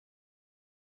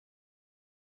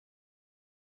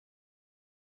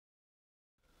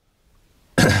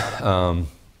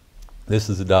This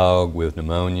is a dog with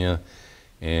pneumonia,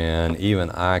 and even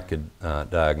I could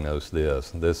diagnose this.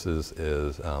 This is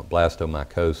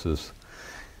blastomycosis.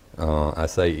 I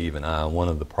say even I. One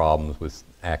of the problems with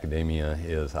academia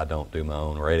is I don't do my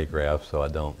own radiographs, so I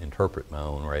don't interpret my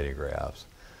own radiographs.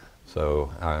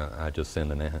 So I just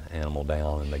send an animal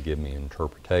down and they give me an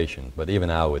interpretation. But even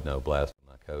I would know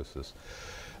blastomycosis.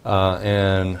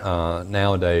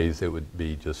 Nowadays it would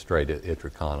be just straight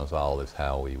itraconazole is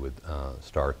how we would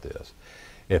start this.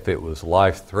 If it was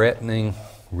life-threatening,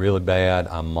 really bad,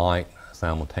 I might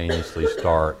simultaneously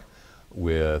start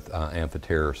with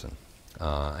amphotericin.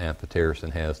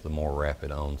 Amphotericin has the more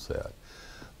rapid onset,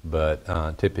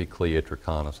 but typically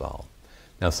itraconazole.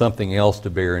 Now, something else to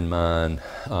bear in mind,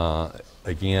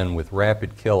 again, with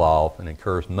rapid kill-off, and it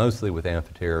occurs mostly with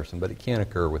amphotericin, but it can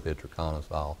occur with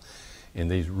itraconazole. In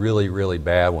these really, really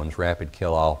bad ones, rapid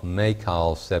kill-off may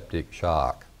cause septic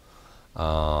shock.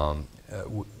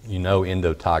 You know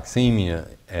endotoxemia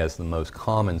as the most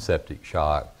common septic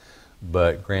shock,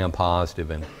 but gram-positive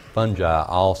and fungi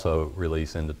also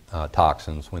release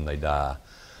toxins when they die.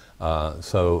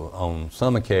 So on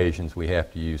some occasions we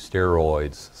have to use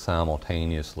steroids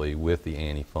simultaneously with the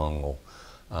antifungal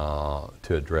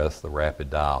to address the rapid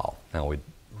die-off. Now we'd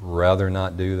rather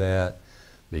not do that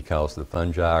because the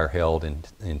fungi are held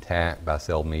intact by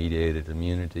cell-mediated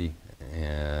immunity,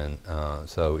 and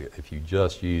so if you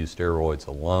just use steroids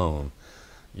alone,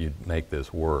 you'd make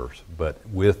this worse. But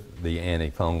with the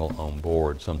antifungal on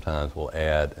board, sometimes we'll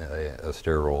add a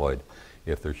steroid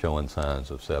if they're showing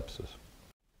signs of sepsis.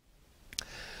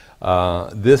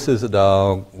 This is a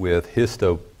dog with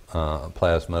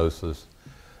histoplasmosis.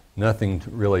 Nothing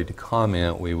really to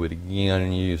comment. We would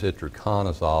again use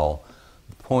itraconazole.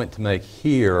 The point to make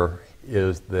here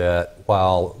is that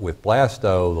while with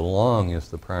blasto the lung is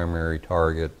the primary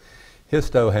target,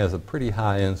 histo has a pretty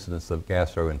high incidence of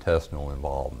gastrointestinal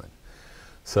involvement.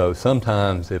 So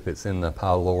sometimes if it's in the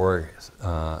pyloric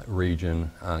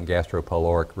region,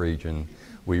 gastropyloric region,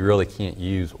 we really can't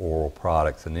use oral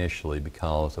products initially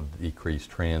because of decreased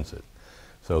transit.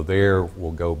 So there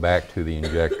we'll go back to the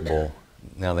injectable.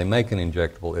 Now they make an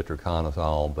injectable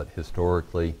itraconazole, but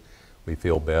historically we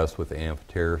feel best with the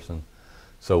amphotericin.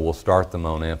 So we'll start them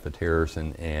on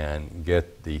amphotericin and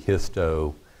get the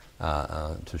histo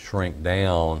to shrink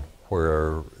down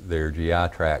where their GI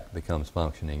tract becomes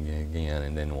functioning again,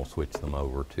 and then we'll switch them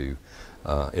over to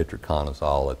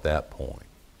itraconazole at that point.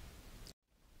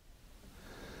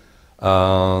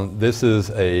 This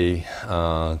is a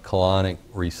colonic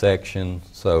resection,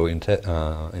 so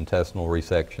intestinal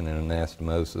resection and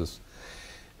anastomosis.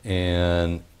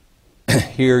 And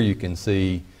here you can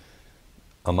see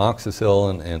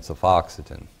amoxicillin and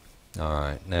sulfoxetine. All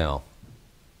right, now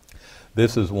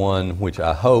this is one which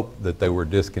I hope that they were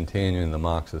discontinuing the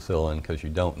amoxicillin because you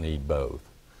don't need both.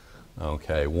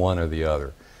 Okay, one or the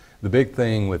other. The big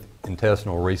thing with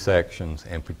intestinal resections,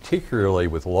 and particularly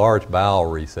with large bowel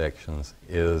resections,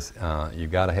 is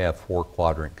you've got to have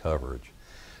 4-quadrant coverage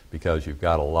because you've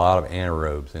got a lot of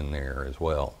anaerobes in there as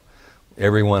well.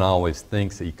 Everyone always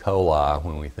thinks E. coli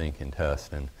when we think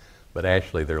intestine, but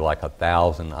actually there are like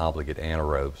 1,000 obligate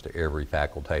anaerobes to every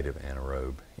facultative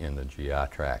anaerobe in the GI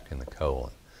tract in the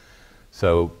colon.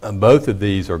 So both of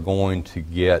these are going to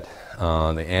get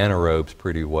the anaerobes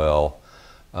pretty well,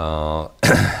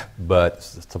 but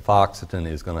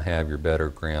sulfoxetine is going to have your better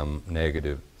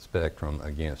gram-negative spectrum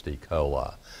against E.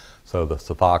 coli. So the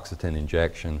sulfoxetine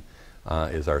injection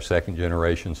is our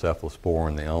second-generation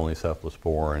cephalosporin, the only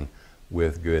cephalosporin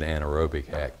with good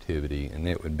anaerobic activity, and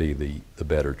it would be the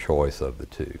better choice of the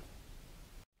two.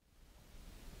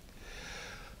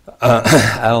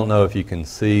 I don't know if you can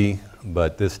see,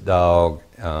 but this dog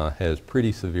has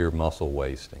pretty severe muscle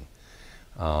wasting.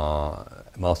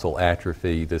 Muscle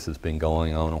atrophy, this has been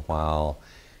going on a while,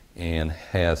 and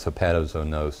has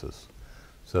hepatozoonosis.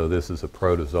 So this is a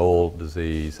protozoal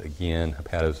disease, again,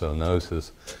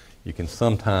 hepatozoonosis. You can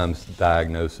sometimes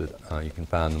diagnose it, you can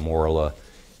find the morula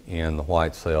in the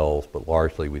white cells, but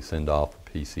largely we send off for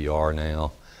PCR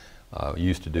now. We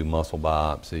used to do muscle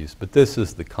biopsies, but this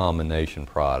is the combination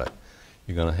product.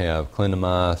 You're going to have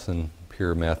clindamycin,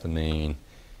 pyrimethamine,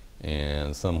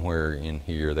 and somewhere in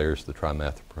here there's the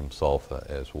trimethoprim sulfa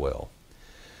as well.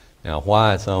 Now,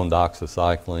 why it's on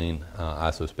doxycycline, I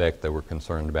suspect they were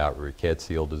concerned about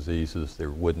rickettsial diseases.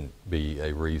 There wouldn't be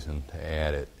a reason to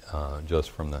add it just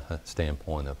from the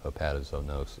standpoint of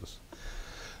hepatozoonosis.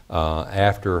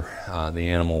 After the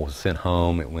animal was sent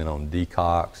home, it went on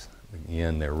detox.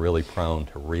 Again, they're really prone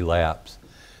to relapse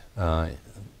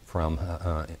from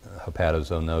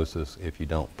hepatozoonosis if you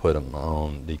don't put them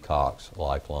on detox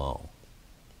lifelong.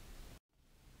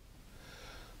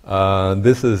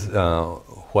 This is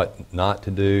what not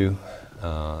to do.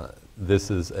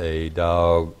 This is a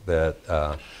dog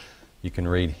that you can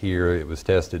read here. It was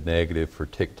tested negative for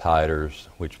tick titers,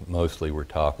 which mostly we're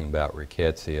talking about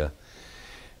rickettsia,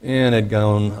 and had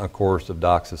gone a course of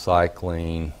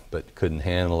doxycycline but couldn't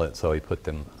handle it, so he put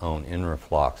them on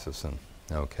enrofloxacin.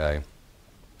 Okay.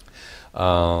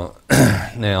 Now,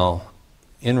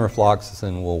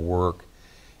 enrofloxacin will work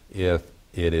if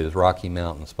it is Rocky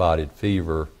Mountain spotted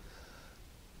fever,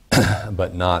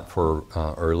 but not for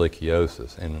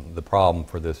ehrlichiosis. And the problem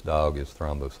for this dog is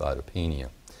thrombocytopenia.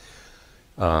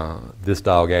 This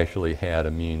dog actually had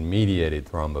immune-mediated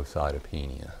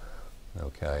thrombocytopenia.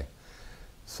 Okay,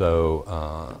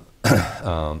 so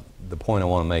the point I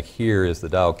want to make here is the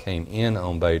dog came in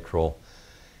on Baytril,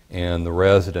 and the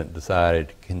resident decided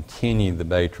to continue the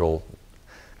Baytril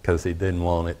because he didn't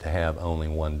want it to have only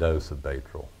one dose of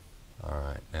Baytril. All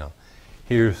right, now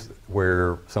here's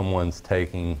where someone's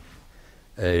taking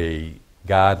a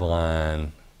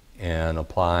guideline and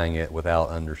applying it without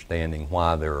understanding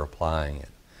why they're applying it.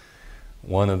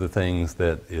 One of the things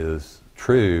that is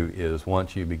true is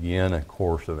once you begin a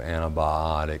course of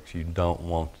antibiotics, you don't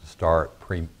want to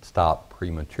stop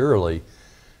prematurely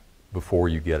before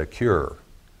you get a cure.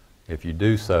 If you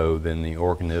do so, then the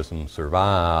organism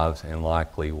survives and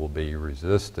likely will be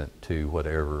resistant to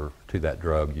that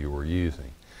drug you were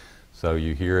using. So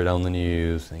you hear it on the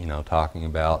news, talking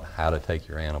about how to take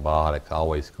your antibiotics,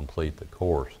 always complete the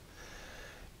course.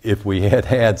 If we had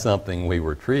had something we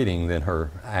were treating, then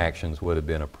her actions would have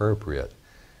been appropriate.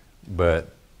 But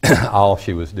all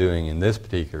she was doing in this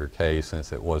particular case,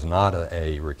 since it was not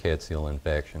a rickettsial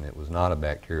infection, it was not a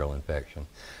bacterial infection,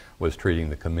 was treating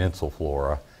the commensal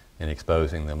flora and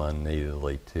exposing them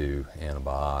unneededly to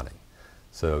antibiotic.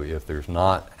 So if there's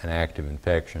not an active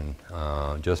infection,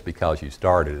 just because you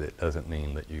started it doesn't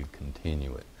mean that you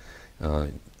continue it,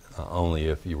 only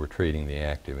if you were treating the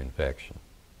active infection.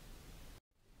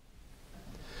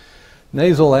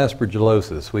 Nasal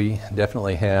aspergillosis. We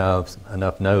definitely have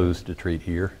enough nose to treat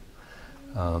here.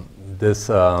 This is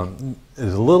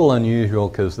a little unusual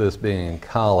because this being a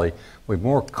collie, we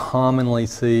more commonly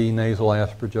see nasal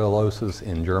aspergillosis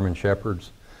in German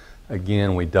Shepherds.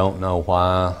 Again, we don't know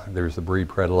why there's a breed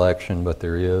predilection, but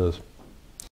there is.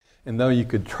 And though you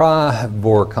could try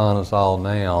voriconazole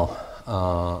now,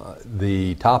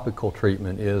 the topical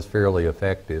treatment is fairly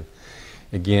effective.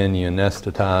 Again, you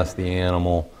anesthetize the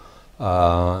animal,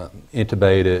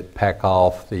 intubate it, pack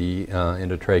off the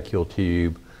endotracheal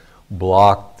tube,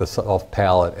 block the soft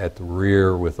palate at the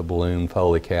rear with a balloon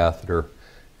Foley catheter,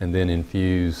 and then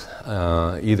infuse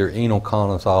either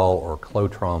enilconazole or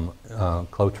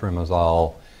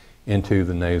clotrimazole into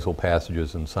the nasal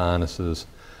passages and sinuses,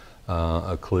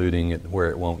 occluding it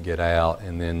where it won't get out,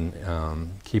 and then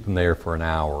keep them there for an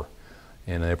hour.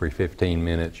 And every 15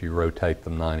 minutes you rotate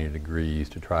them 90 degrees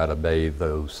to try to bathe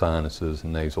those sinuses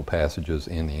and nasal passages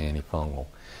in the antifungal.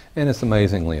 And it's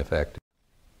amazingly effective.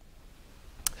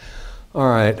 All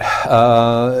right,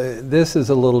 this is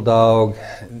a little dog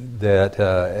that,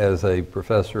 as a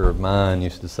professor of mine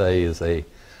used to say, is a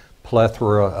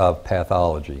plethora of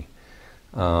pathology.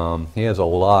 He has a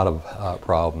lot of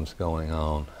problems going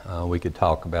on. We could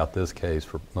talk about this case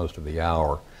for most of the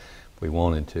hour if we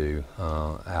wanted to,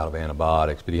 out of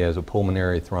antibiotics, but he has a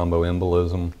pulmonary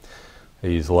thromboembolism.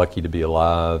 He's lucky to be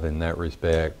alive in that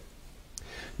respect.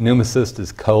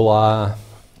 Pneumocystis coli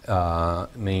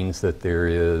means that there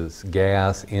is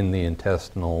gas in the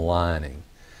intestinal lining.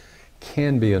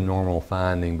 Can be a normal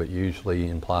finding, but usually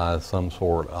implies some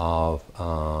sort of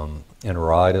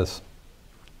enteritis,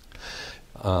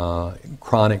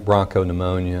 chronic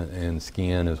bronchopneumonia in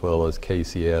skin, as well as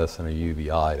KCS and a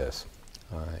uveitis.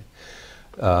 All right.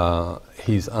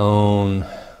 He's on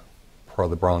for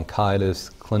the bronchitis,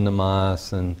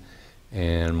 clindamycin,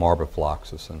 and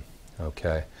marbifloxacin.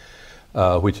 Okay.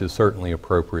 Which is certainly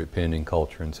appropriate pending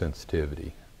culture and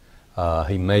sensitivity.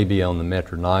 He may be on the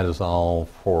metronidazole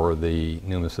for the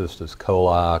pneumocystis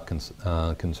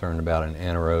coli, concerned about an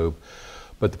anaerobe.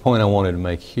 But the point I wanted to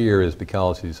make here is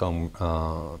because he's on,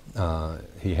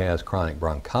 he has chronic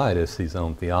bronchitis, he's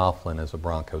on theophylline as a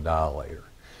bronchodilator.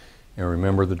 And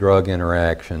remember the drug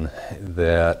interaction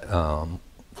that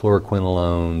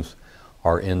fluoroquinolones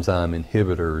are enzyme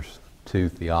inhibitors to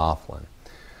theophylline.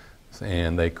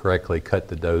 And they correctly cut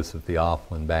the dose of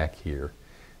theophylline back here.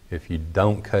 If you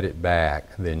don't cut it back,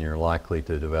 then you're likely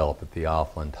to develop a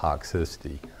theophylline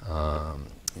toxicity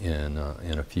in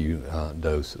a few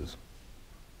doses.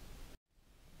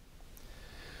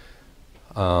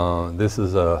 This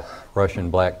is a Russian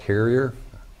black terrier.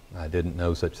 I didn't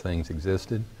know such things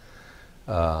existed.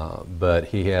 but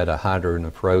he had a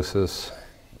hydronephrosis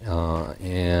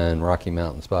and Rocky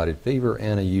Mountain spotted fever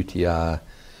and a UTI,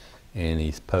 and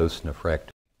he's post-nephrectomy.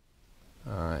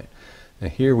 All right. Now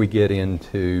here we get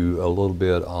into a little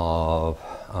bit of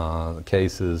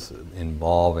cases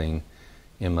involving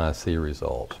MIC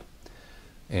results.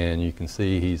 And you can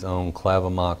see he's on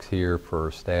Clavamox here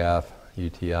for staph,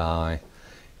 UTI,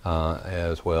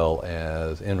 as well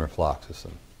as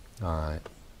enrofloxacin. All right.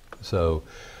 So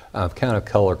I've kind of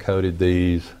color-coded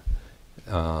these.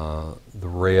 The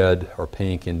red or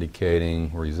pink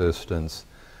indicating resistance,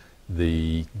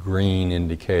 the green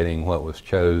indicating what was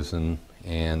chosen,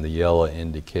 and the yellow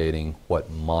indicating what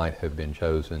might have been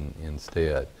chosen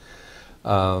instead.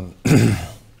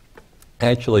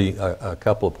 Actually, a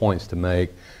couple of points to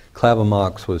make.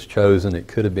 Clavamox was chosen. It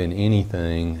could have been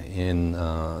anything in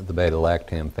the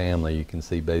beta-lactam family. You can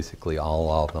see basically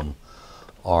all of them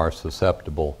are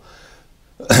susceptible.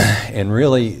 And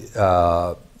really,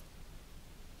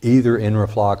 either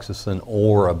enrofloxacin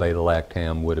or a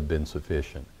beta-lactam would have been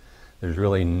sufficient. There's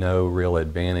really no real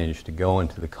advantage to go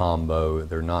into the combo.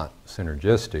 They're not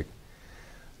synergistic.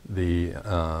 The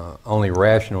only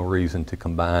rational reason to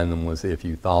combine them was if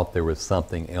you thought there was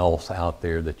something else out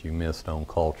there that you missed on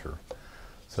culture.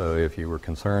 So if you were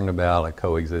concerned about a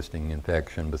coexisting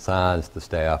infection besides the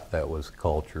staph that was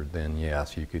cultured, then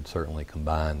yes, you could certainly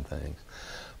combine things.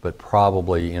 But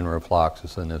probably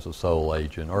enrofloxacin as a sole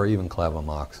agent, or even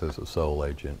Clavamox as a sole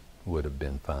agent, would have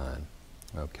been fine.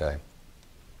 Okay.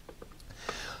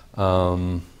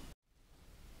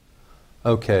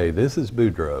 Okay, this is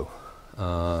Boudreaux.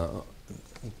 I'm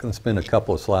going to spend a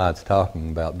couple of slides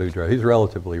talking about Boudreaux. He's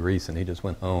relatively recent. He just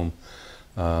went home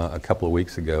a couple of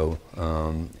weeks ago.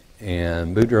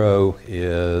 And Boudreaux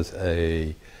is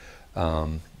a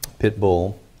pit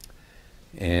bull,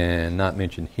 and not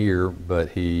mentioned here, but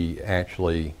he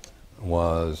actually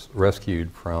was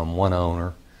rescued from one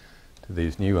owner to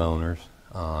these new owners.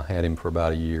 Had him for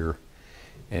about a year.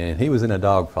 And he was in a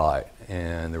dog fight,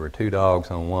 and there were two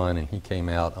dogs on one, and he came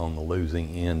out on the losing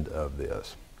end of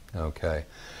this. Okay,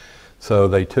 so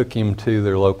they took him to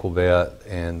their local vet,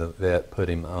 and the vet put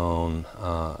him on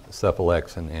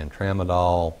cephalexin and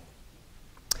tramadol.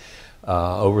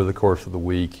 Over the course of the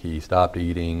week, he stopped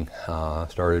eating,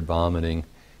 started vomiting,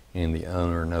 and the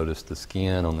owner noticed the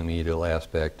skin on the medial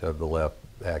aspect of the left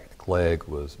back leg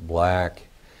was black.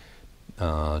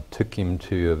 Took him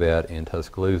to a vet in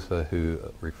Tuscaloosa who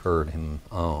referred him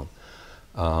on.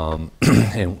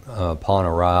 And upon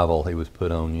arrival, he was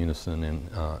put on Unison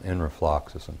and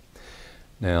enrofloxacin.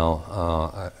 Now,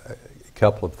 a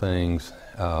couple of things.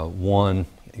 One,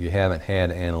 you haven't had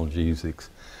analgesics,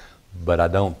 but I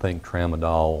don't think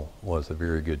tramadol was a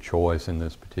very good choice in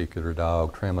this particular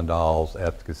dog. Tramadol's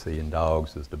efficacy in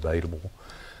dogs is debatable.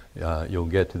 You'll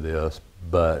get to this,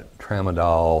 but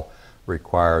tramadol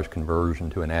requires conversion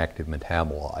to an active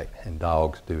metabolite, and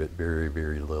dogs do it very,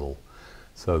 very little.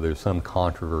 So there's some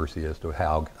controversy as to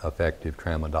how effective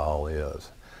tramadol is.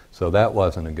 So that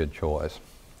wasn't a good choice.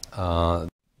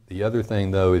 The other thing,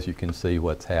 though, is you can see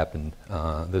what's happened.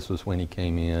 This was when he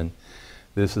came in.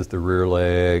 This is the rear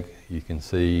leg. You can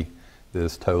see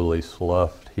this totally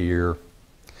sloughed here.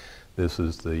 This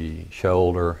is the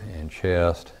shoulder and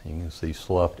chest. You can see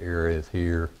sloughed areas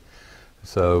here.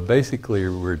 So basically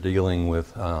we're dealing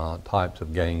with types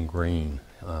of gangrene,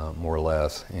 more or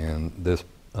less, in this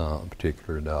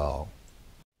particular dog.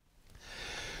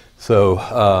 So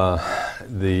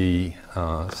the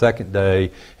second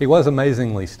day, he was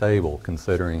amazingly stable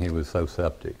considering he was so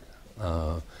septic.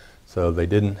 So they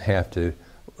didn't have to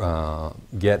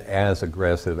get as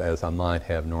aggressive as I might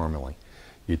have normally.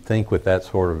 You'd think with that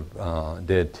sort of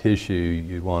dead tissue,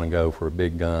 you'd want to go for a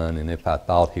big gun, and if I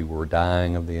thought he were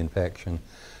dying of the infection,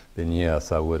 then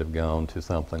yes, I would have gone to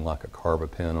something like a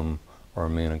carbapenem or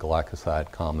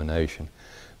aminoglycoside combination.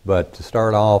 But to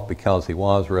start off, because he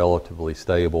was relatively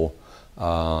stable,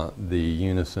 the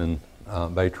Unison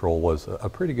Baytril was a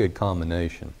pretty good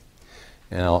combination.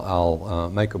 And I'll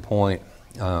make a point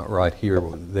right here.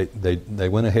 They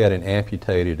went ahead and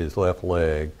amputated his left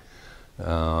leg.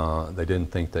 They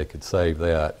didn't think they could save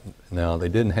that. Now, they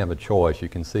didn't have a choice. You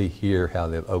can see here how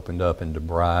they've opened up and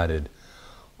debrided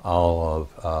all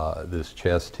of this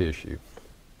chest tissue.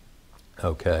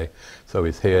 Okay, so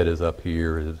his head is up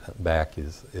here, his back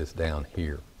is down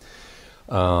here.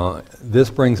 This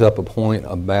brings up a point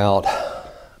about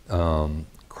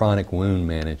chronic wound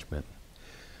management.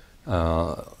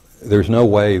 There's no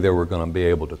way they were going to be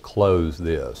able to close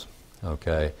this,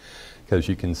 okay? Because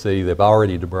you can see they've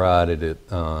already debrided it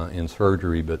in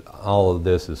surgery, but all of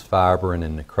this is fibrin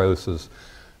and necrosis.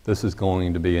 This is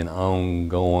going to be an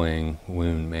ongoing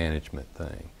wound management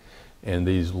thing. And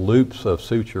these loops of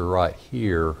suture right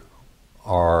here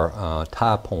are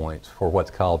tie points for what's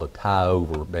called a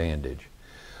tie-over bandage.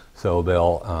 So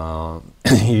they'll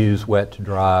use wet to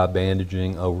dry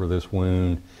bandaging over this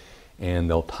wound, and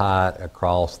they'll tie it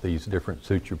across these different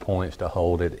suture points to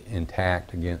hold it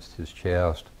intact against his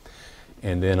chest.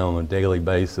 And then on a daily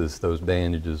basis, those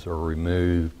bandages are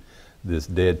removed. This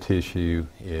dead tissue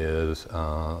is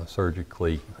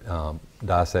surgically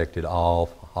dissected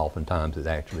off. Oftentimes it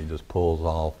actually just pulls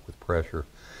off with pressure.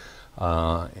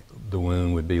 The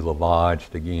wound would be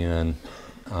lavaged again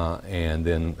and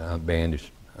then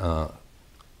bandaged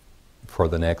for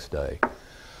the next day.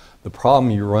 The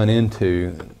problem you run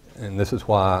into, and this is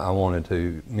why I wanted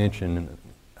to mention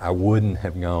I wouldn't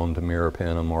have gone to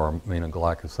meropenem or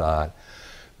aminoglycoside,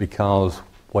 because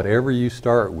whatever you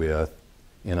start with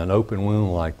in an open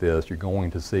wound like this, you're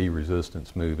going to see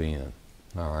resistance move in.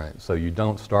 All right, so you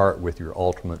don't start with your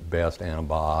ultimate best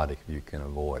antibiotic if you can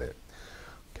avoid it.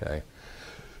 Okay,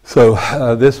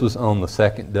 so this was on the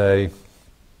second day.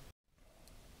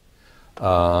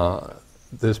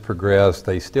 This progressed.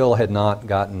 They still had not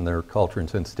gotten their culture and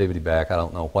sensitivity back. I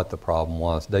don't know what the problem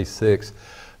was. Day 6,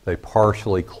 they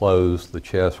partially closed the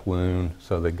chest wound,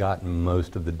 so they'd gotten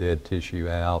most of the dead tissue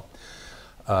out.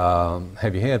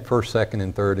 Have you had first, second,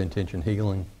 and third intention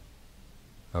healing?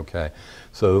 Okay,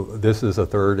 so this is a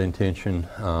third intention,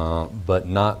 but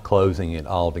not closing it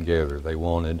altogether. They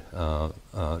wanted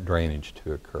drainage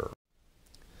to occur.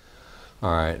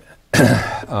 All right.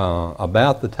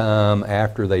 About the time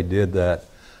after they did that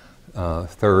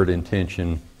third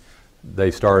intention,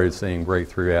 they started seeing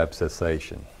breakthrough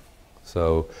abscessation.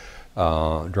 So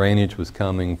drainage was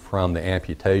coming from the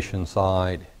amputation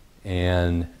site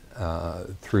and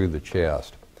through the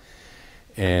chest.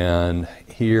 And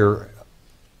here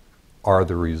are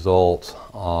the results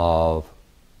of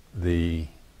the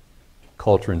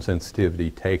culture and sensitivity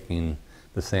taking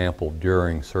the sample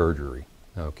during surgery.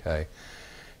 Okay.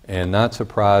 And not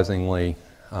surprisingly,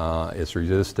 it's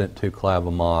resistant to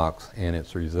clavamox and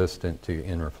it's resistant to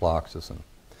enrofloxacin.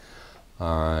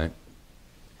 All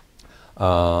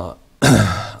right.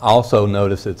 Also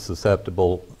notice it's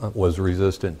susceptible, was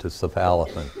resistant to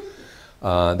cephalothin.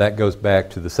 That goes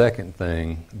back to the second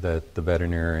thing that the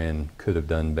veterinarian could have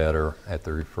done better at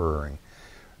the referring.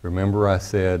 Remember I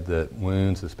said that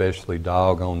wounds, especially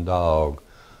dog on dog,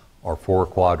 are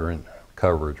 4-quadrant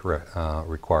coverage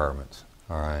requirements.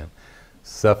 All right.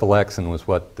 Cephalexin was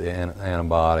what the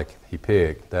antibiotic he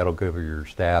picked. That'll cover your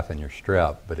staph and your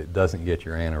strep, but it doesn't get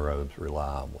your anaerobes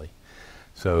reliably.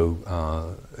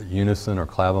 So Unison or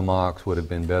clavamox would have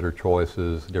been better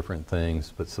choices, different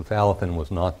things, but cephalothin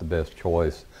was not the best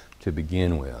choice to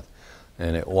begin with.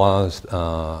 And it was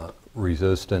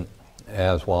resistant,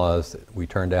 as was, we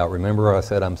turned out. Remember I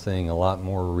said I'm seeing a lot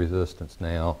more resistance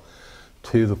now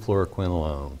to the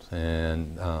fluoroquinolones,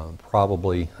 and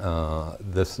probably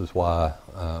this is why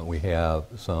we have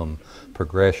some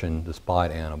progression despite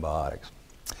antibiotics.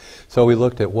 So we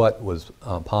looked at what was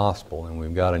possible, and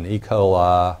we've got an E.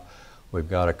 coli, we've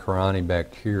got a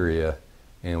Corynebacteria,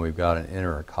 and we've got an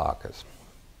Enterococcus.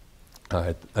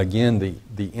 Again,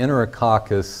 the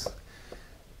Enterococcus,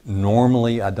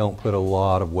 normally I don't put a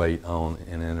lot of weight on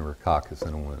an Enterococcus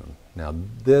in a wound. Now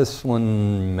this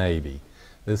one, maybe.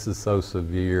 This is so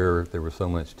severe, there was so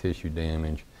much tissue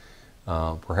damage,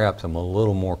 perhaps I'm a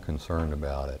little more concerned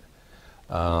about it.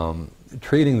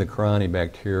 Treating the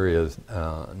Corynebacteria is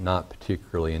not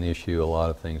particularly an issue. A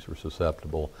lot of things were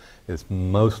susceptible. It's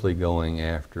mostly going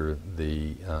after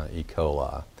the E.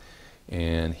 coli.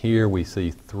 And here we see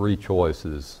 3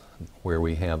 choices where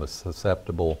we have a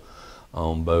susceptible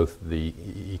on both the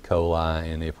E.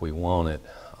 coli and, if we want it,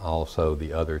 also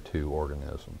the other 2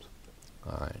 organisms.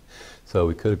 All right. So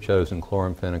we could have chosen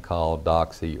chloramphenicol,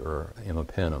 doxy, or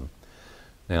imipenem.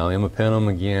 Now, imipenem,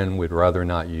 again, we'd rather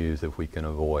not use if we can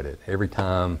avoid it. Every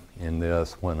time in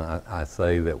this, when I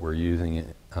say that we're using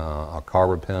a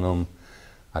carbapenem,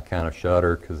 I kind of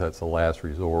shudder because that's the last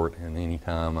resort, and any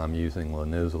time I'm using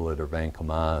linezolid or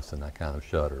vancomycin, I kind of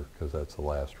shudder because that's the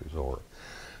last resort.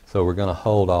 So we're going to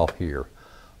hold off here.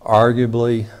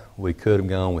 Arguably, we could have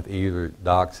gone with either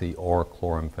doxy or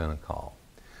chloramphenicol.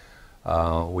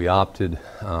 We opted,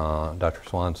 Dr.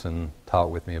 Swanson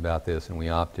talked with me about this, and we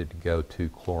opted to go to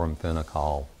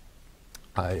chloramphenicol.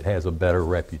 It has a better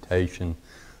reputation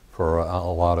for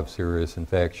a lot of serious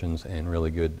infections and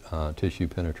really good tissue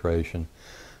penetration,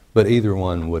 but either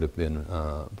one would have been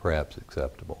perhaps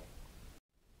acceptable.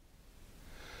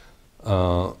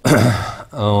 And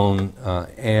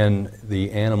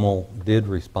the animal did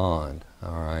respond,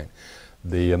 all right.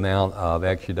 The amount of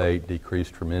exudate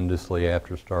decreased tremendously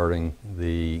after starting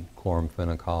the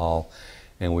chloramphenicol,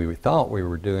 and we thought we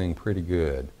were doing pretty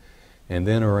good. And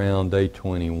then around day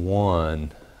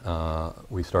 21,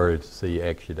 we started to see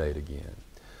exudate again.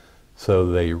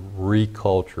 So they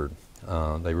recultured.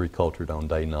 They recultured on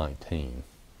day 19.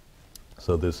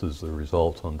 So this is the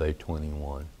results on day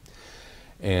 21.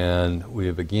 And we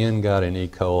have again got an E.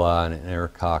 coli and an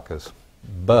Enterococcus,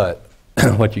 but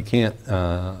what you can't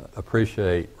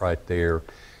appreciate right there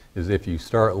is if you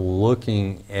start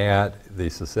looking at the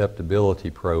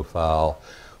susceptibility profile,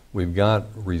 we've got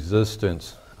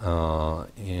resistance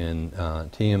in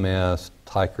TMS,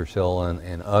 ticarcillin,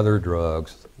 and other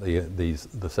drugs, the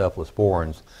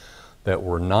cephalosporins, that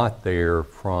were not there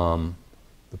from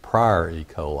the prior E.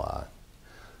 coli.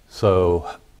 So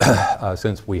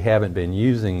since we haven't been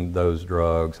using those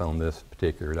drugs on this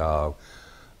particular dog,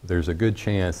 there's a good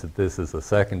chance that this is a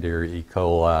secondary E.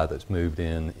 coli that's moved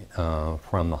in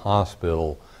from the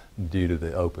hospital due to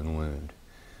the open wound.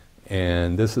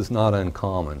 And this is not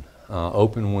uncommon.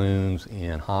 Open wounds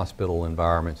in hospital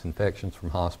environments, infections from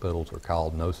hospitals, are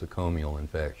called nosocomial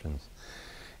infections.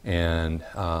 And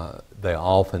they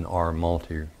often are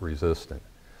multi-resistant.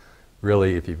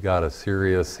 Really, if you've got a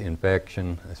serious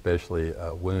infection, especially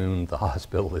a wound, the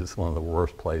hospital is one of the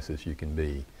worst places you can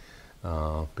be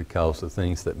because the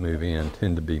things that move in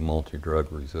tend to be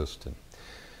multi-drug resistant.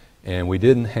 And we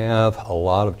didn't have a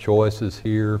lot of choices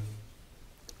here.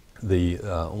 The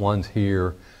ones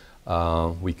here,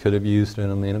 we could have used an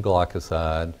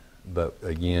aminoglycoside, but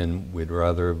again, we'd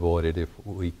rather avoid it if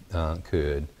we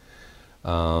could.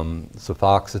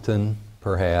 Cefoxitin,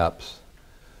 perhaps.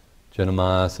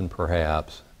 Gentamicin,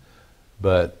 perhaps.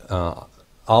 But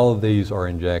all of these are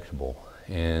injectable,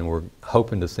 and we're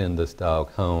hoping to send this dog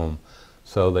home,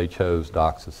 so they chose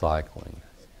doxycycline.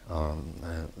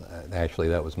 Actually,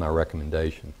 that was my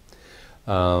recommendation.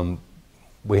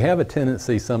 We have a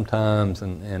tendency sometimes,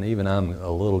 and even I'm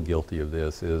a little guilty of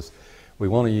this, is we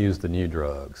want to use the new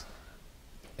drugs.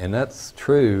 And that's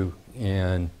true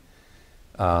in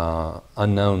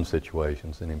unknown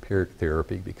situations in empiric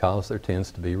therapy because there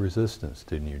tends to be resistance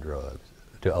to new drugs,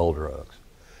 to old drugs.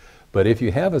 But if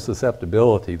you have a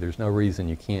susceptibility, there's no reason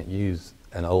you can't use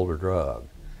an older drug.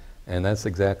 And that's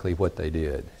exactly what they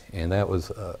did. And that was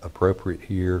appropriate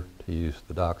here to use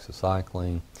the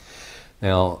doxycycline.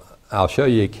 Now, I'll show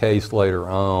you a case later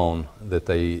on that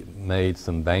they made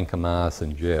some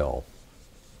vancomycin gel.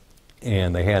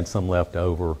 And they had some left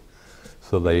over.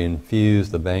 So they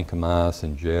infused the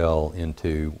vancomycin gel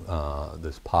into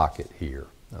this pocket here,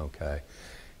 okay?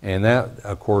 And that,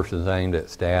 of course, is aimed at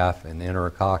staph and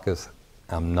Enterococcus.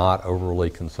 I'm not overly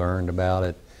concerned about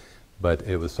it, but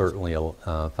it was certainly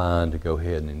fine to go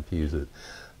ahead and infuse it.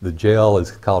 The gel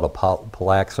is called a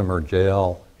polaxamer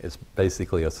gel. It's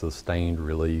basically a sustained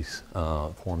release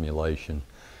formulation,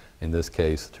 in this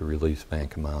case to release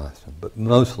vancomycin, but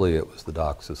mostly it was the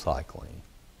doxycycline.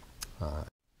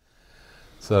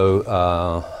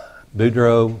 So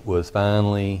Boudreaux was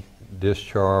finally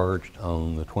discharged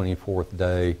on the 24th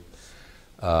day.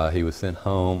 He was sent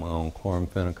home on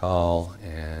chloramphenicol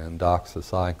and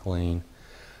doxycycline.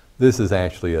 This is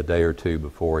actually a day or two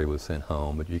before he was sent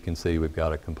home, but you can see we've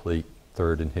got a complete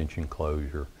third intention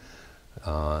closure,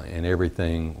 and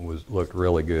everything looked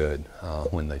really good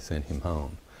when they sent him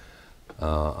home.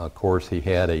 Of course, he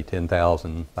had a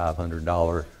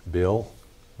 $10,500 bill,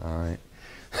 all right,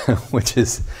 which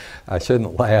is, I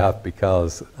shouldn't laugh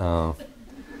because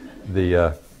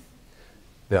the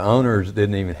owners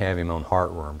didn't even have him on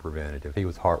heartworm preventative. He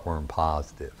was heartworm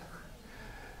positive.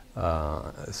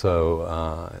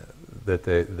 That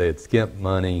they'd skimped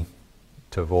money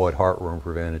to avoid heartworm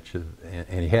preventative,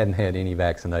 and he hadn't had any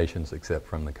vaccinations except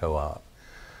from the co-op.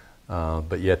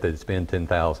 But yet they'd spend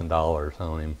 $10,000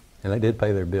 on him, and they did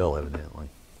pay their bill, evidently.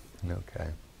 Okay.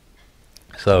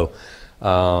 So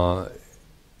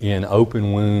in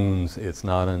open wounds, it's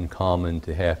not uncommon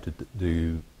to have to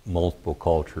do multiple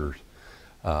cultures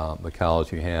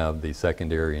because you have the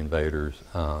secondary invaders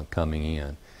coming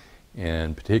in.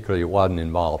 And particularly, it wasn't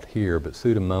involved here, but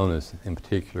Pseudomonas in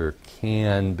particular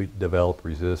can develop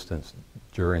resistance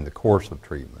during the course of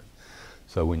treatment.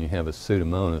 So when you have a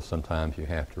Pseudomonas, sometimes you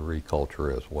have to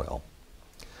reculture as well.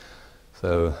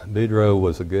 So Boudreaux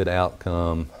was a good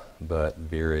outcome, but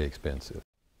very expensive.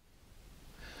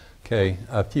 Okay,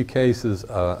 a few cases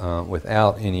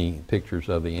without any pictures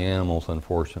of the animals,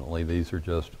 unfortunately. These are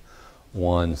just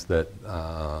ones that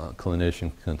a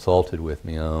clinician consulted with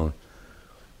me on.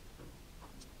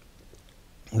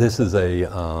 This is a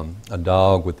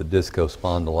dog with the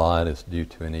discospondylitis due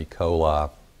to an E. coli,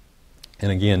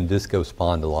 And again,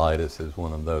 discospondylitis is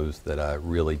one of those that I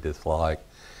really dislike.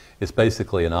 It's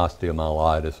basically an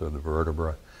osteomyelitis of the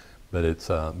vertebra, but it's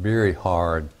very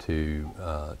hard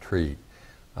to treat.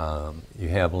 You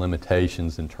have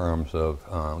limitations in terms of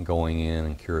going in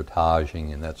and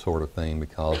curettaging and that sort of thing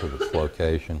because of its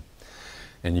location.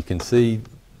 And you can see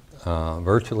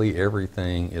virtually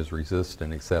everything is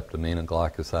resistant except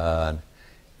aminoglycoside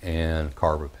and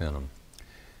carbapenem.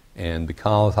 And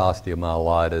because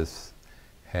osteomyelitis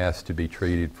has to be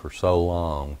treated for so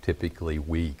long, typically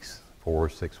weeks, 4 or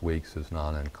 6 weeks is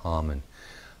not uncommon,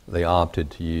 they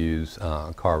opted to use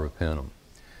carbapenem.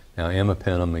 Now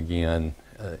imipenem, again,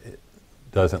 it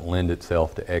doesn't lend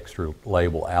itself to extra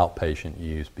label outpatient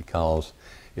use because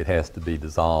it has to be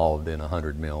dissolved in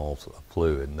 100 mils of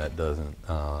fluid, and that doesn't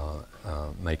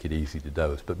make it easy to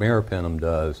dose. But meropenem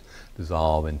does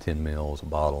dissolve in 10 mils, a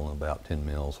bottle in about 10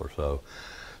 mils or so.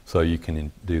 So you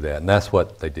can do that. And that's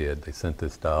what they did. They sent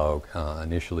this dog,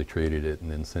 initially treated it, and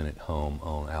then sent it home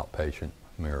on outpatient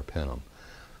meropenem.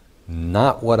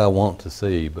 Not what I want to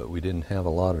see, but we didn't have a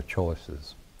lot of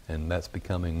choices. And that's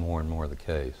becoming more and more the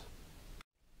case.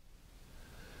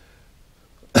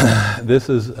 This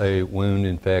is a wound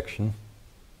infection.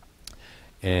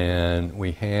 And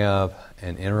we have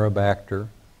an Enterobacter,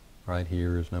 right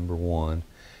here is number 1.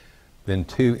 Then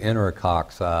 2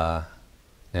 Enterococci.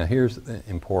 Now here's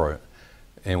important,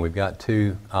 and we've got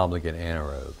 2 obligate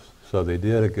anaerobes. So they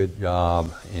did a good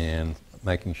job in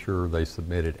making sure they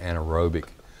submitted anaerobic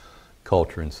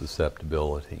culture and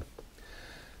susceptibility.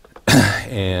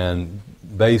 And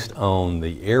based on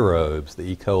the aerobes, the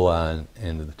E. coli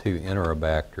and the 2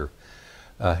 Enterobacter,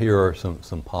 here are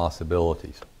some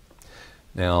possibilities.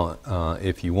 Now,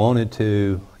 if you wanted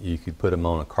to, you could put them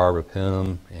on a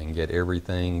carbapenem and get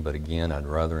everything, but again, I'd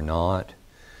rather not.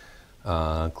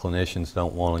 Clinicians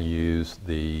don't want to use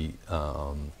the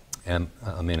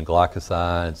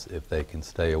aminoglycosides if they can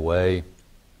stay away.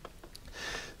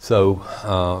 So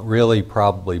really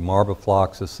probably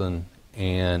marbafloxacin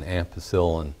and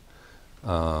ampicillin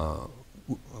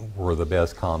were the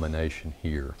best combination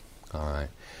here. All right.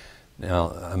 Now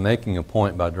I'm making a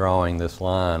point by drawing this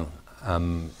line.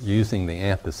 I'm using the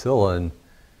ampicillin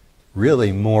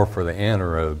really more for the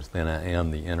anaerobes than I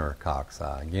am the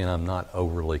enterococci. Again, I'm not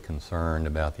overly concerned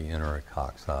about the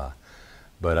enterococci,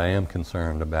 but I am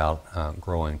concerned about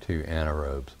growing 2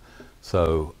 anaerobes.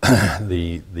 So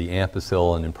the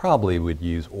ampicillin, and probably would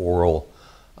use oral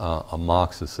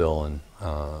amoxicillin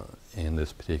in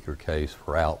this particular case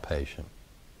for outpatient.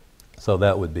 So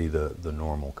that would be the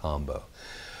normal combo.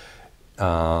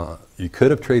 You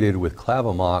could have treated with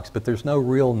clavamox, but there's no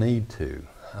real need to.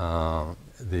 At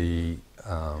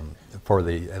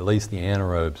least the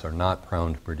anaerobes are not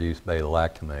prone to produce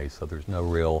beta-lactamase, so there's no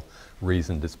real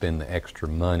reason to spend the extra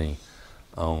money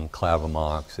on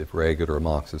clavamox if regular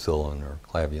amoxicillin or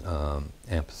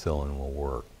ampicillin will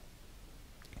work.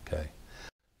 Okay.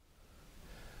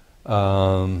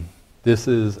 This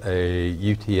is a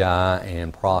UTI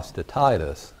and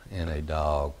prostatitis in a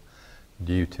dog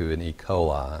due to an E.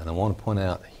 coli, and I want to point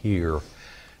out here,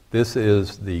 this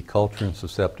is the culture and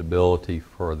susceptibility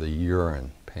for the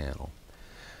urine panel.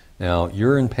 Now,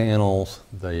 urine panels,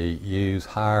 they use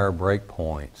higher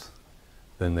breakpoints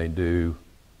than they do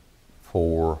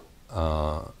for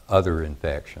other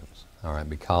infections, all right,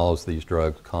 because these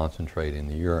drugs concentrate in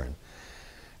the urine.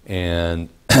 And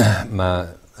my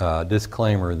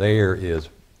disclaimer there is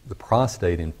the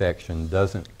prostate infection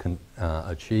doesn't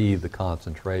achieve the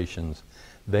concentrations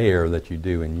there that you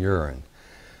do in urine.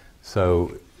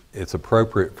 So it's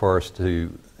appropriate for us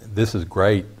to, this is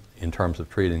great in terms of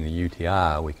treating the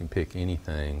UTI, we can pick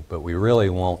anything, but we really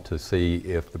want to see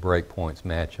if the breakpoints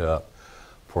match up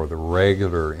for the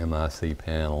regular MIC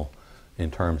panel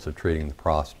in terms of treating the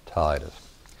prostatitis.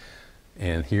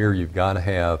 And here you've got to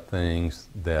have things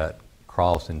that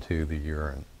cross into the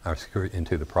urine, or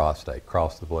into the prostate,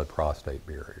 cross the blood-prostate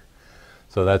barrier.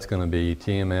 So that's going to be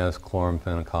TMS,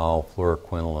 chloramphenicol,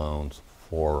 fluoroquinolones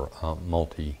for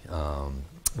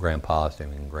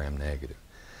gram-positive and gram-negative.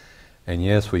 And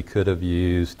yes, we could have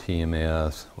used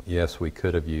TMS, yes, we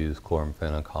could have used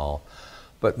chloramphenicol,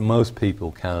 but most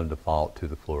people kind of default to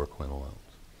the fluoroquinolones.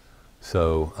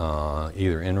 So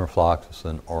either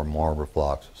enrofloxacin or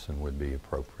marbafloxacin would be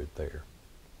appropriate there.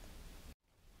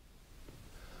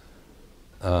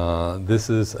 This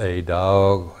is a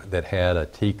dog that had a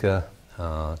TICA,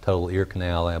 total ear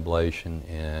canal ablation,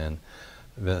 and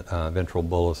ventral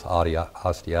bullous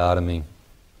osteotomy.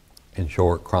 In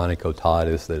short, chronic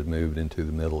otitis that had moved into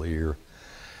the middle ear,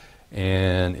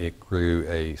 and it grew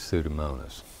a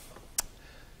pseudomonas.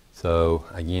 So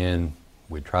again,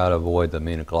 we try to avoid the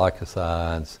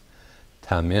aminoglycosides.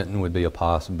 Timentin would be a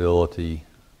possibility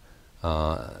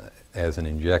as an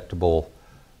injectable.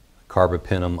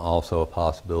 Carbapenem also a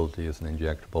possibility as an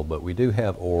injectable, but we do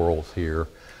have orals here,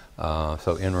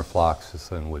 so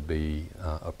enrofloxacin would be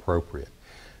appropriate.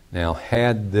 Now,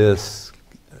 had this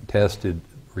tested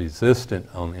resistant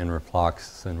on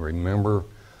enrofloxacin, remember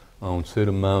on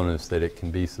Pseudomonas that it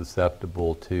can be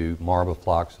susceptible to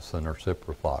marbofloxacin or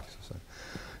ciprofloxacin.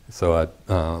 So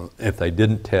if they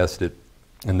didn't test it,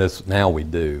 and this now we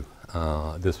do,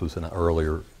 this was an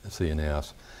earlier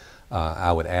CNS,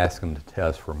 I would ask them to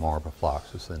test for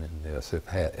marbofloxacin in this if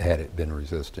had it been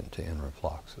resistant to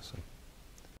enrofloxacin.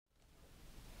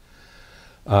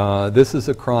 This is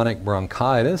a chronic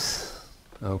bronchitis,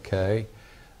 okay,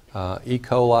 E.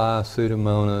 coli,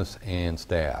 Pseudomonas, and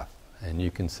staph. And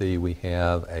you can see we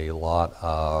have a lot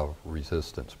of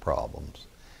resistance problems.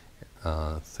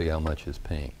 See how much is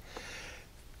pink.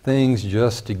 Things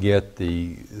just to get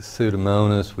the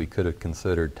Pseudomonas, we could have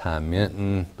considered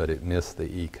Timentin, but it missed the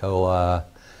E. coli.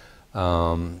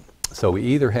 So we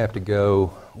either have to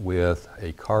go with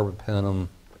a carbapenem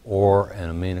or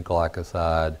an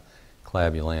aminoglycoside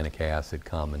clavulanic acid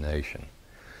combination.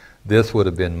 This would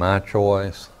have been my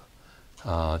choice,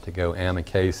 to go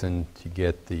amikacin to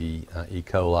get the E.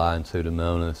 coli and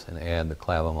Pseudomonas and add the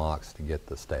clavamox to get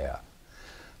the staph.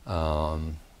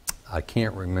 I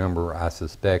can't remember, I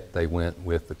suspect they went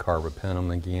with the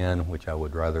carbapenem again, which I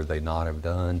would rather they not have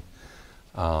done,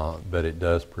 but it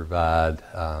does provide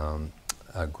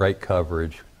a great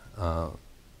coverage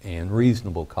and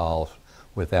reasonable cost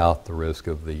without the risk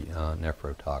of the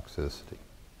nephrotoxicity.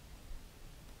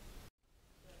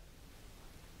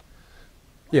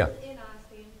 Yeah. What does NI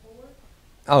stand for?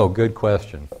 Oh, good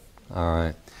question.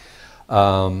 All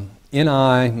right.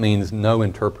 NI means no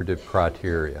interpretive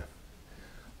criteria.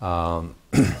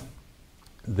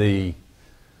 These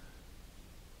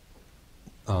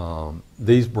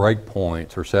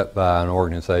breakpoints are set by an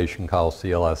organization called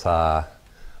CLSI,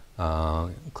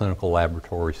 Clinical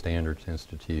Laboratory Standards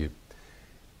Institute,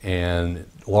 and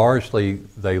largely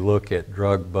they look at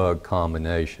drug-bug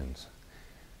combinations.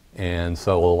 And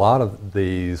so a lot of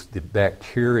the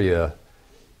bacteria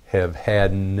have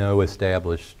had no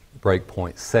established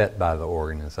breakpoint set by the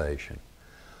organization.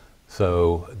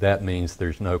 So that means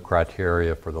there's no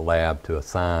criteria for the lab to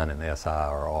assign an SI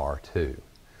or R to.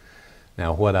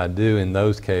 Now what I do in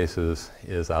those cases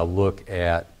is I look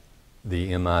at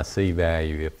the MIC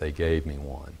value if they gave me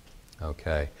one,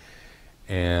 okay?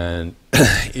 And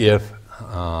if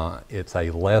it's a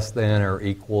less than or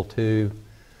equal to,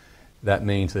 that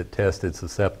means it tested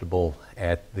susceptible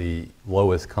at the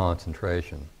lowest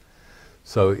concentration.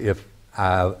 So if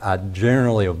I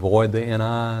generally avoid the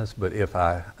NIs, but if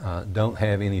I don't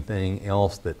have anything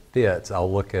else that fits,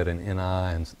 I'll look at an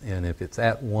NI, and if it's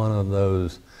at one of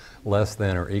those less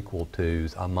than or equal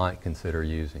to's, I might consider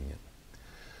using it.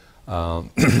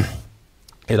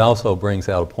 It also brings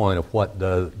out a point of what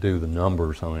do the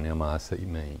numbers on an MIC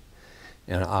mean.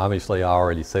 And obviously I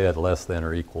already said less than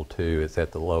or equal to, it's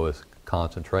at the lowest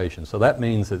concentration. So that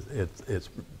means it's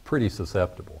pretty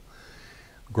susceptible.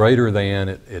 Greater than,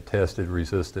 it tested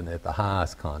resistant at the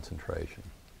highest concentration.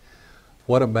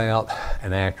 What about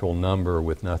an actual number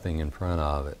with nothing in front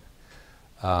of it?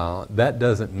 That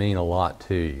doesn't mean a lot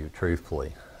to you,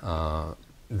 truthfully.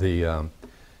 The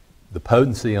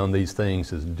potency on these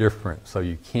things is different, so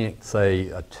you can't say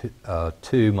a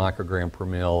 2 microgram per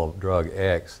mil of drug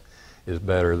X is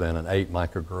better than an 8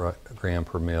 microgram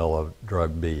per mil of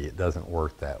drug B. It doesn't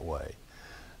work that way.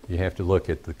 You have to look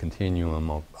at the continuum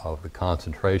of the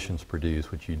concentrations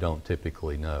produced, which you don't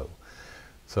typically know.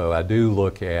 So I do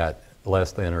look at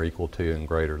less than or equal to and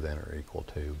greater than or equal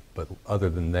to, but other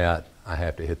than that, I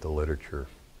have to hit the literature.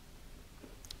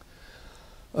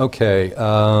 Okay,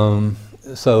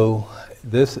 so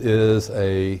this is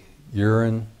a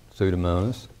urine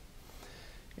Pseudomonas,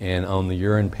 and on the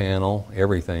urine panel,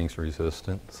 everything's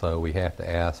resistant, so we have to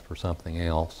ask for something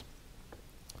else.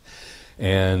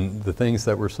 And the things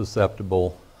that were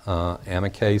susceptible,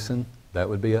 amikacin, that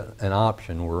would be an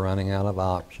option. We're running out of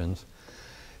options.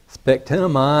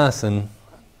 Spectinomycin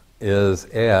is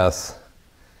S.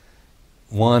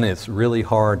 One, it's really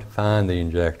hard to find the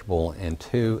injectable, and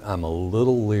two, I'm a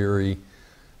little leery.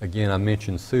 Again, I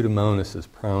mentioned Pseudomonas is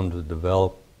prone to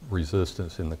develop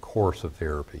resistance in the course of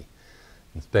therapy.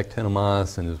 And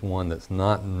spectinomycin is one that's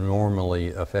not normally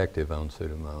effective on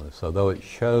Pseudomonas. So though it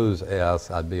shows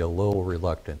S, I'd be a little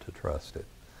reluctant to trust it.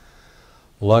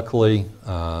 Luckily,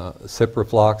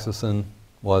 ciprofloxacin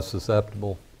was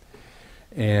susceptible.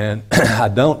 And I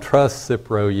don't trust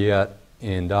Cipro yet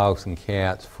in dogs and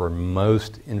cats for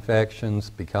most infections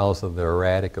because of the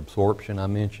erratic absorption I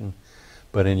mentioned.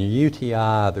 But in a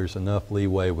UTI, there's enough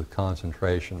leeway with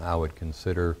concentration. I would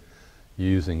consider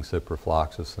using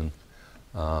ciprofloxacin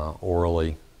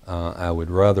orally. I would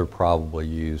rather probably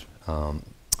use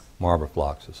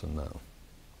marbofloxacin though.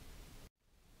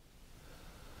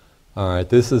 All right,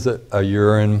 this is a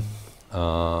urine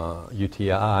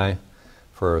UTI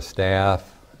for a staph,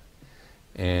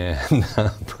 and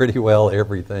pretty well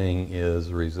everything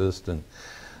is resistant,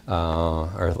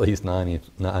 or at least 99%,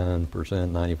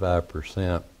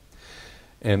 95%.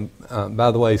 And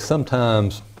by the way,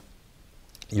 sometimes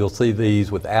you'll see these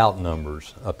without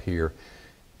numbers up here,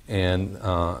 and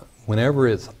whenever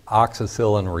it's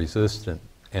oxacillin resistant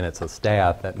and it's a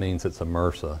staph, that means it's a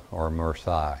MRSA or a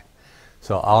MRSI.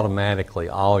 So automatically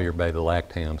all your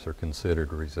beta-lactams are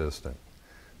considered resistant.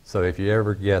 So if you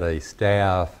ever get a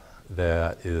staph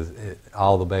that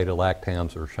all the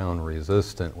beta-lactams are shown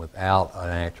resistant without an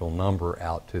actual number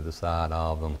out to the side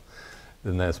of them,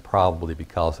 then that's probably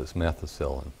because it's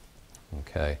methicillin.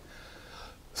 Okay.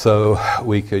 So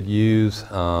we could use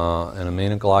an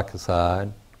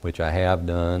aminoglycoside, which I have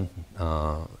done,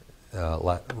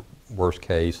 worst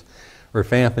case.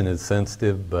 Rifampin is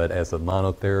sensitive, but as a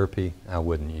monotherapy, I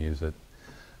wouldn't use it.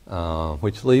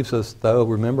 Which leaves us, though,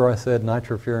 remember I said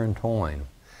nitrofurantoin.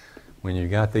 When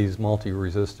you've got these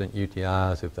multi-resistant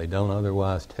UTIs, if they don't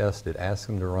otherwise test it, ask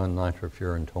them to run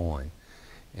nitrofurantoin.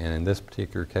 And in this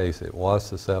particular case, it was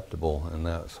susceptible, and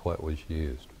that's what was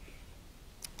used.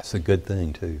 It's a good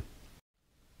thing, too.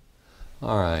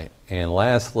 All right, and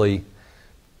lastly,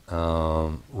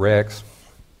 Rex.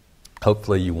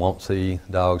 Hopefully you won't see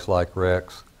dogs like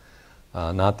Rex.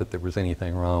 Not that there was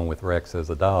anything wrong with Rex as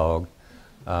a dog,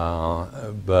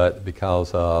 but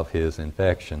because of his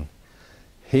infection.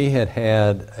 He had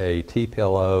had a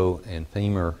T-pillow and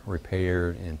femur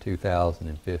repaired in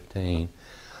 2015.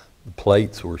 The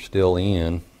plates were still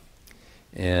in,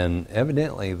 and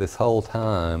evidently this whole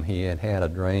time he had had a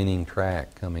draining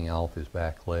tract coming off his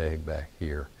back leg back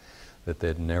here that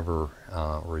they'd never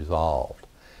resolved.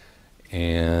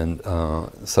 And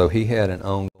so he had an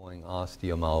ongoing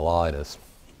osteomyelitis.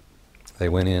 They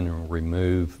went in and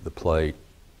removed the plate.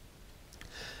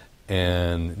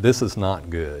 And this is not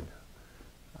good.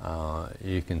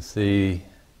 You can see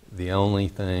the only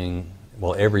thing,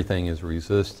 well, everything is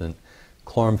resistant.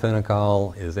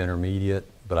 Chloramphenicol is intermediate,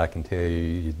 but I can tell you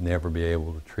you'd never be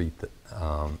able to treat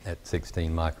at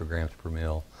 16 micrograms per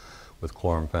mil with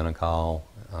chloramphenicol.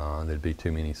 There'd be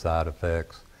too many side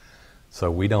effects. So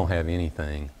we don't have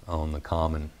anything on the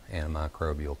common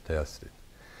antimicrobial tested.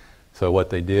 So what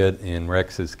they did in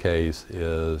Rex's case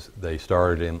is they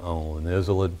started him on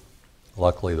linezolid.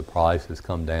 Luckily the price has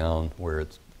come down where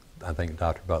it's, I think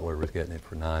Dr. Butler was getting it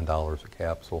for $9 a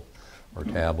capsule or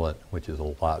tablet, which is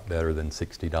a lot better than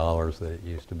 $60 that it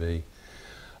used to be.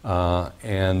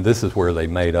 And this is where they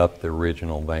made up the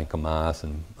original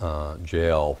vancomycin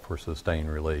gel for sustained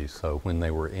release. So when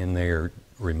they were in there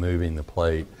removing the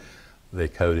plate, they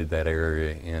coated that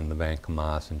area in the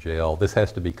vancomycin gel. This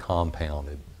has to be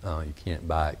compounded. You can't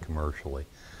buy it commercially.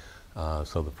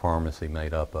 So the pharmacy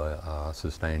made up a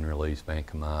sustained release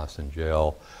vancomycin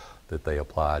gel that they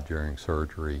applied during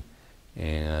surgery,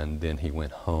 and then he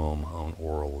went home on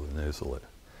oral linezolid.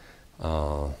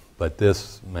 But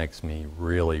this makes me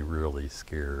really, really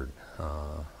scared.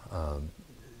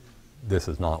 This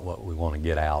is not what we want to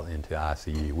get out into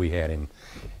ICU. We had him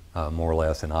more or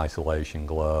less in isolation,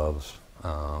 gloves,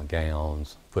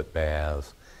 gowns, foot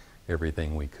baths,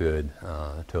 everything we could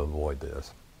to avoid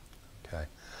this. Okay,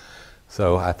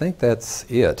 so I think that's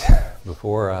it.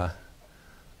 Before I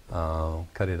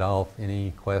cut it off,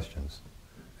 any questions?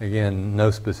 Again,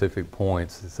 no specific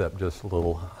points except just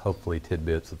little, hopefully,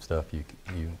 tidbits of stuff you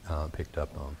picked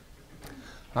up on.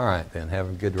 All right, then, have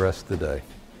a good rest of the day.